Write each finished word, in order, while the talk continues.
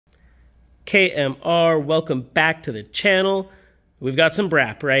KMR. Welcome back to the channel. We've got some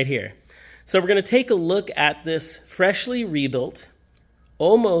BRAP right here. So we're going to take a look at this freshly rebuilt,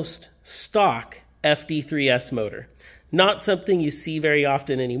 almost stock FD3S motor. Not something you see very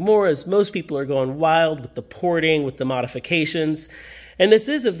often anymore, as most people are going wild with the porting, with the modifications. And this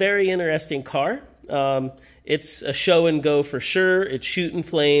is a very interesting car. It's a show and go for sure. It's shooting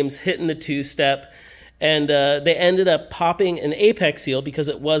flames, hitting the two-step. And they ended up popping an apex seal because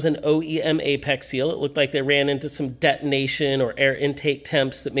it was an OEM apex seal. It looked like they ran into some detonation or air intake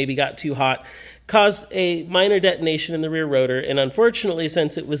temps that maybe got too hot, caused a minor detonation in the rear rotor. And unfortunately,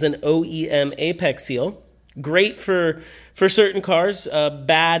 since it was an OEM apex seal, great for certain cars,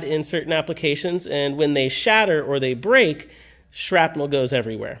 bad in certain applications. And when they shatter or they break, shrapnel goes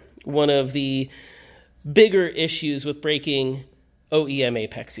everywhere. One of the bigger issues with breaking OEM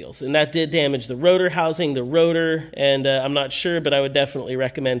apex seals, and that did damage the rotor housing, the rotor, and I'm not sure, but I would definitely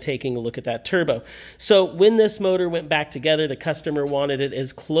recommend taking a look at that turbo. So when this motor went back together, the customer wanted it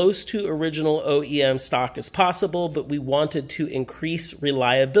as close to original OEM stock as possible, but we wanted to increase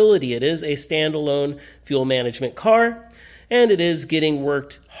reliability. It is a standalone fuel management car, and it is getting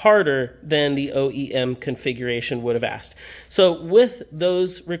worked harder than the OEM configuration would have asked. So with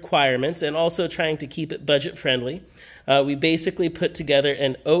those requirements, and also trying to keep it budget friendly, we basically put together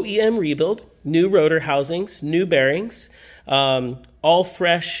an OEM rebuild, new rotor housings, new bearings, all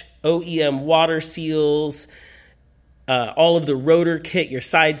fresh OEM water seals, all of the rotor kit, your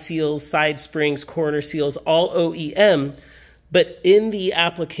side seals, side springs, corner seals, all OEM. But in the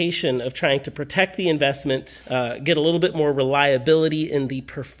application of trying to protect the investment, get a little bit more reliability in the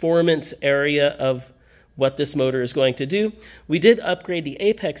performance area of what this motor is going to do, we did upgrade the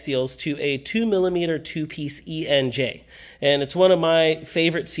apex seals to a 2mm two-piece ENJ. And it's one of my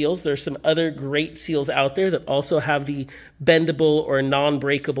favorite seals. There's some other great seals out there that also have the bendable or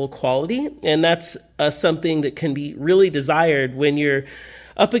non-breakable quality. And that's something that can be really desired when you're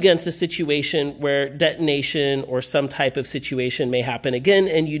up against a situation where detonation or some type of situation may happen again,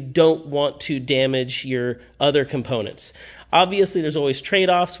 and you don't want to damage your other components. Obviously, there's always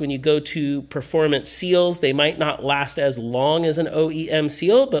trade-offs. When you go to performance seals, they might not last as long as an OEM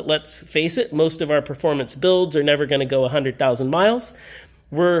seal, but let's face it, most of our performance builds are never going to go 100,000 miles.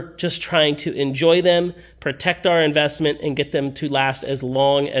 We're just trying to enjoy them, protect our investment, and get them to last as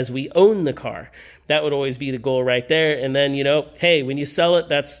long as we own the car. That would always be the goal right there. And then, you know, hey, when you sell it,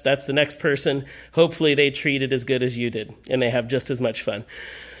 that's the next person. Hopefully they treat it as good as you did, and they have just as much fun.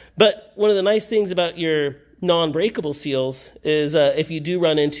 But one of the nice things about your non-breakable seals is if you do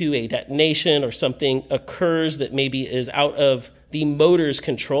run into a detonation or something occurs that maybe is out of the motor's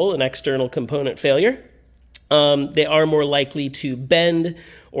control, an external component failure, they are more likely to bend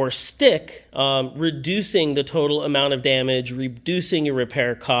or stick, reducing the total amount of damage, reducing your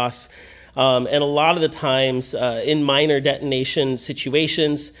repair costs. And a lot of the times in minor detonation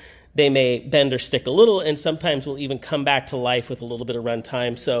situations, they may bend or stick a little, and sometimes will even come back to life with a little bit of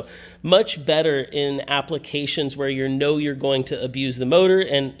runtime. So much better in applications where you know you're going to abuse the motor.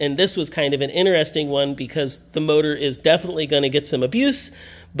 And this was kind of an interesting one because the motor is definitely going to get some abuse,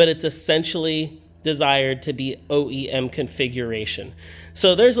 but it's essentially desired to be OEM configuration.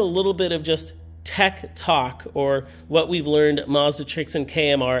 So there's a little bit of just tech talk, or what we've learned at Mazda Tricks and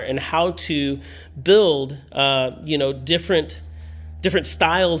KMR, and how to build different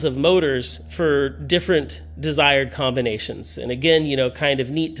styles of motors for different desired combinations. And again, kind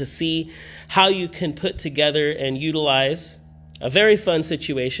of neat to see how you can put together and utilize a very fun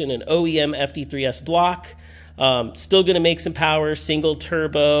situation, an OEM FD3S block, still going to make some power, single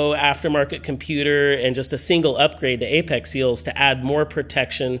turbo, aftermarket computer, and just a single upgrade to apex seals to add more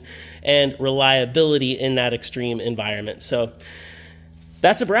protection and reliability in that extreme environment. So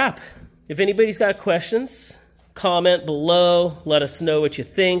that's a wrap. If anybody's got questions, comment below, let us know what you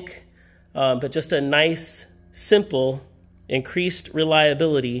think. But just a nice, simple, increased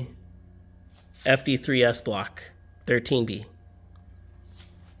reliability FD3S block 13B.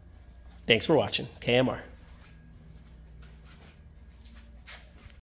 Thanks for watching. KMR.